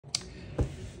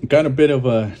Got a bit of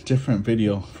a different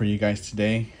video for you guys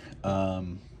today.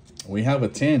 We have a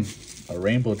tin, a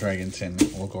rainbow dragon tin.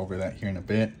 We'll go over that here in a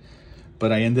bit.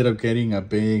 But I ended up getting a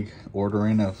big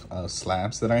ordering of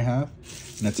slabs that I have.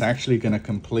 And it's actually going to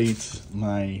complete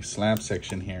my slab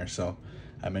section here. So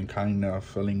I've been kind of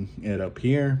filling it up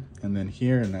here and then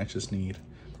here. And I just need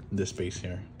this space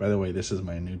here. By the way, this is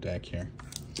my new deck here.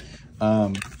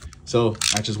 So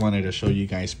I just wanted to show you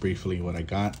guys briefly what I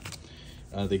got.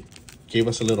 They gave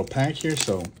us a little pack here,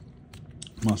 so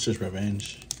Monsters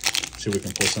Revenge. See if we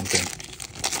can pull something.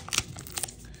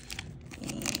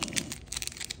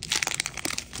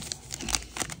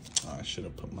 I should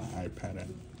have put my iPad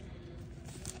in.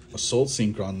 Assault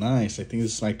Synchron, nice. I think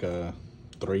it's like a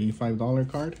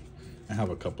 $5 card. I have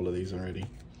a couple of these already.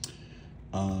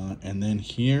 And then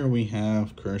here we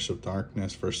have Curse of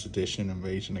Darkness, first edition,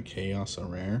 Invasion of Chaos, a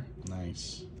rare.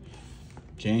 Nice.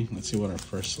 Okay, let's see what our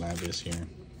first slab is here.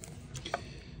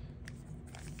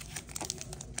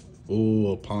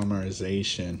 Ooh, a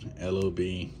polymerization,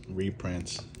 LOB,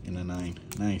 reprint in a 9.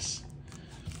 Nice.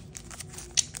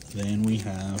 Then we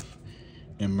have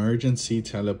Emergency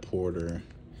Teleporter,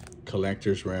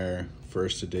 Collector's Rare,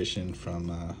 first edition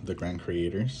from the Grand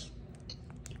Creators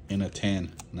in a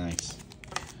 10. Nice.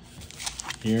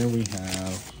 Here we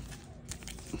have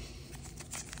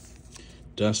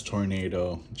Dust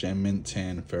Tornado, Gem Mint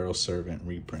 10, Feral Servant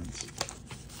reprint.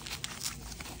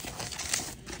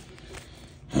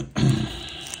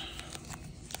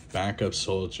 Backup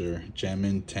Soldier, Gem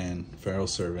Mint 10, Feral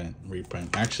Servant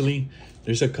reprint. Actually,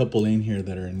 there's a couple in here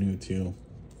that are new too.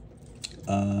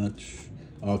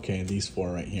 Okay, these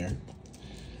 4 right here.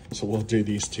 So we'll do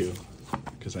these 2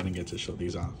 because I didn't get to show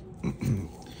these off.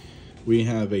 We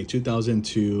have a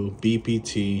 2002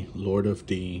 BPT Lord of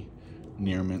D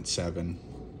Near Mint 7.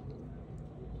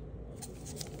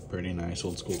 Pretty nice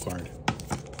old school card.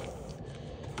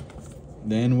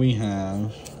 Then we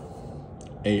have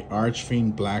a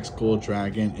Archfiend Black Skull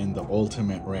Dragon in the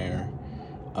Ultimate Rare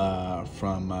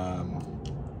from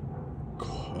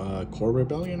Core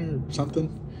Rebellion or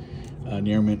something.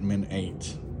 Near Mint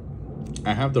 8.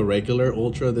 I have the regular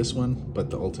Ultra, this one, but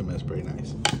the Ultimate is pretty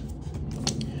nice.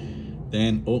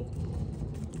 Then, oh,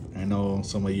 I know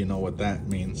some of you know what that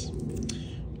means.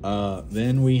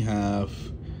 Then we have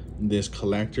this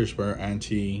Collector's Rare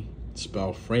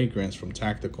Anti-Spell Fragrance from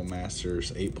Tactical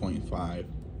Masters 8.5.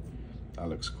 That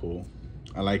looks cool.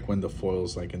 I like when the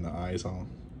foil's like in the eyes all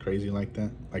crazy like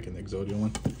that, like in the Exodia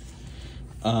one.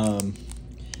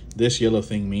 This yellow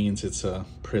thing means it's a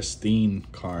pristine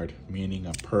card, meaning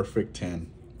a perfect 10.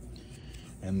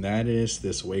 And that is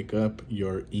this Wake Up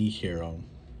Your E-Hero,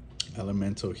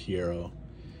 Elemental Hero,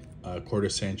 quarter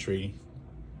century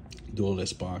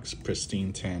duelist box,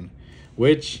 pristine 10,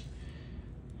 which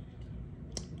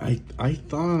I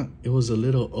thought it was a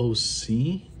little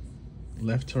OC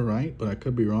left to right, but I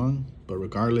could be wrong. But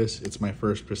regardless, it's my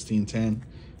first pristine 10.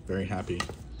 Very happy.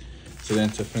 So then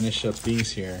to finish up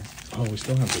these here, oh, we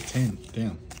still have the 10.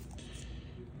 Damn.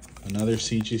 Another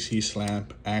CGC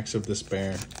slab, Axe of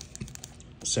Despair,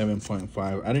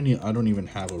 7.5. I don't even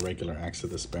have a regular Axe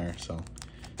of Despair, so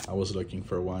I was looking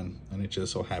for one, and it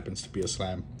just so happens to be a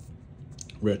slab.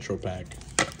 Retro pack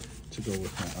to go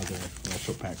with my other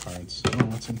retro pack cards. Oh,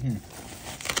 what's in here?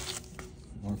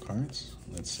 More cards?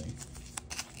 Let's see.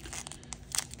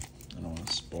 I don't want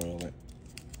to spoil it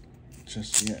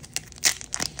just yet.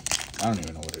 I don't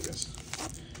even know what it is.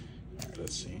 All right,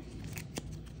 let's see.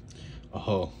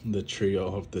 Oh, the trio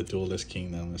of the Duelist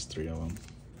Kingdom is 3 of them.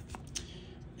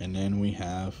 And then we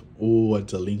have, ooh, a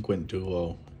Delinquent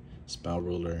Duo, Spell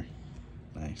Ruler.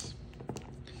 Nice.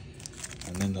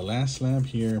 And then the last slab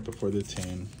here before the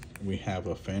 10, we have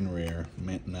a Fenrir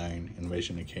Mint 9,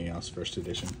 Invasion of Chaos, first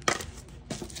edition.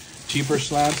 Cheaper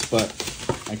slabs, but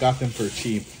I got them for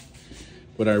cheap.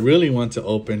 What I really want to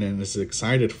open and is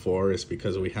excited for is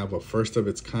because we have a first of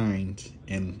its kind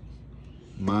in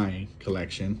my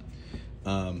collection.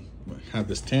 Have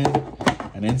this tin,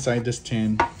 and inside this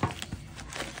tin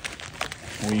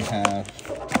we have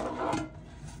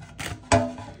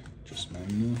just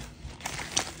manual.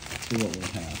 Let's see what we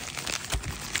have.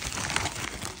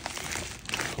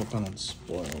 Hope I don't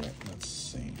spoil it. Let's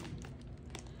see.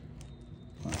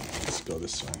 Let's go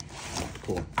this way.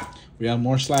 Cool. We have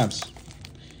more slabs.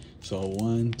 So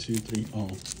 1, 2, 3. Oh,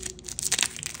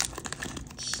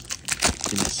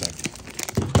 give me a second.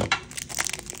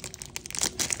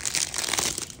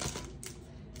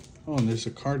 Oh, and there's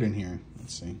a card in here.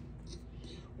 Let's see.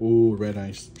 Ooh, Red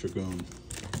Ice Dragoon.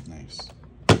 Nice.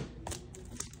 I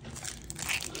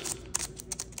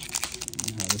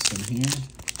have this in here.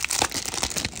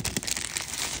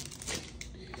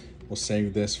 We'll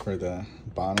save this for the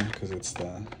bottom because it's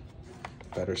the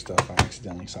better stuff I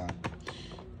accidentally saw.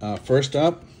 First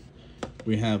up,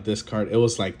 we have this card. It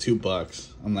was like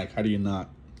 $2. I'm like, how do you not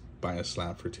buy a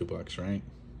slab for $2, right?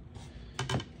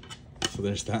 So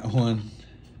there's that one.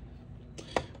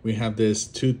 We have this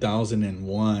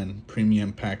 2001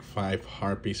 Premium Pack 5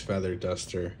 Harpies Feather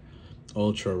Duster,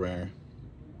 ultra rare.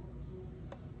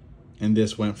 And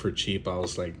this went for cheap. I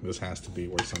was like, this has to be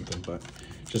worth something, but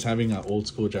just having an old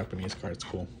school Japanese card is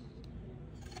cool.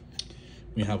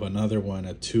 We have another one,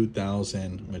 a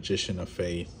 2000 Magician of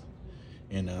Faith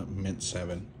in a mint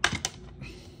 7.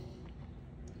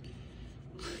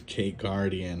 Kate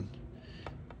Guardian,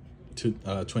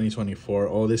 2024.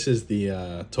 Oh, this is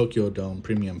the Tokyo Dome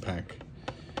Premium Pack,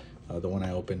 the one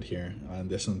I opened here.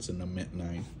 And this one's in a mint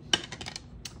 9.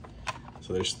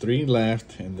 So there's 3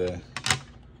 left, and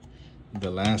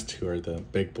the last 2 are the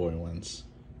big boy ones.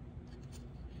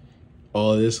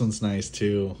 Oh, this one's nice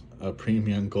too. A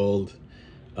premium gold.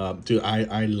 Dude,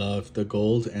 I love the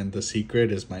gold, and the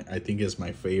secret is I think is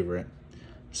my favorite,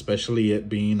 especially it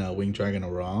being a Winged Dragon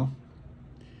Raw.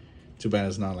 Too bad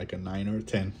it's not like a 9 or a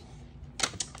 10.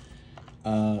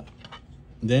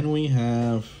 Then we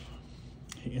have,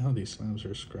 I hate how these slabs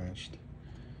are scratched.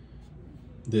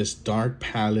 This Dark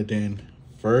Paladin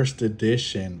first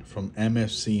edition from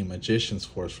MFC Magician's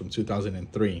Force from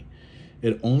 2003.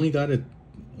 It only got a,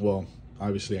 well,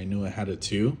 obviously I knew it had a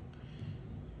 2,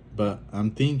 but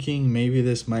I'm thinking maybe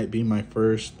this might be my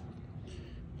first,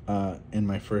 in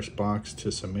my first box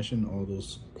to submission. All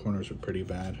those corners are pretty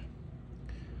bad,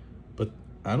 but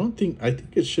I think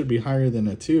it should be higher than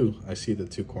a 2. I see the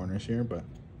 2 corners here, but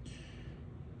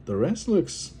the rest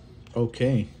looks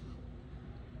okay.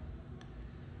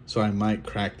 So I might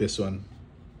crack this one,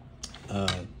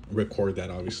 record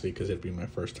that obviously because it'd be my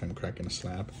first time cracking a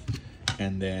slab,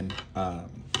 and then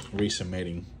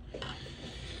resubmitting.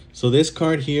 So this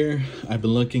card here, I've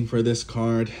been looking for this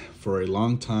card for a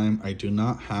long time. I do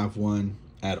not have one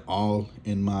at all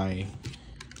in my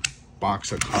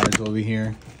box of cards over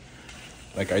here.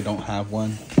 Like, I don't have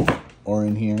one or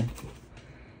in here.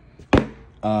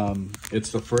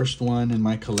 It's the first one in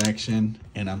my collection,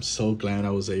 and I'm so glad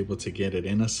I was able to get it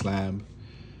in a slab,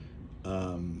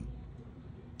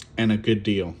 and a good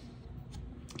deal.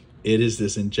 It is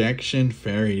this Injection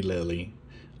Fairy Lily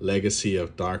Legacy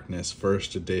of Darkness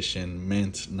first edition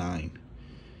mint 9.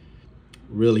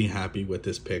 Really happy with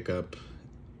this pickup.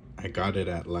 I got it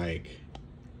at like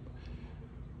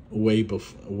way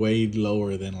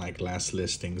lower than like last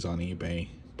listings on eBay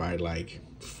by like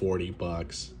 $40,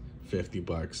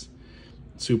 $50.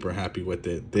 Super happy with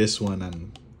it. This one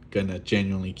I'm gonna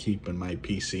genuinely keep in my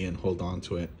PC and hold on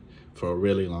to it for a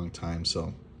really long time,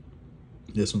 so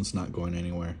this one's not going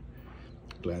anywhere.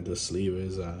 Glad the sleeve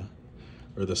is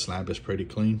or the slab is pretty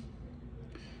clean.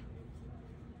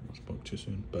 I spoke too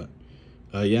soon, but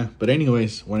yeah. But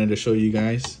anyways, wanted to show you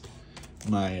guys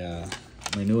my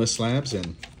my newest slabs,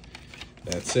 and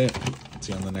that's it.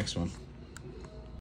 See you on the next one.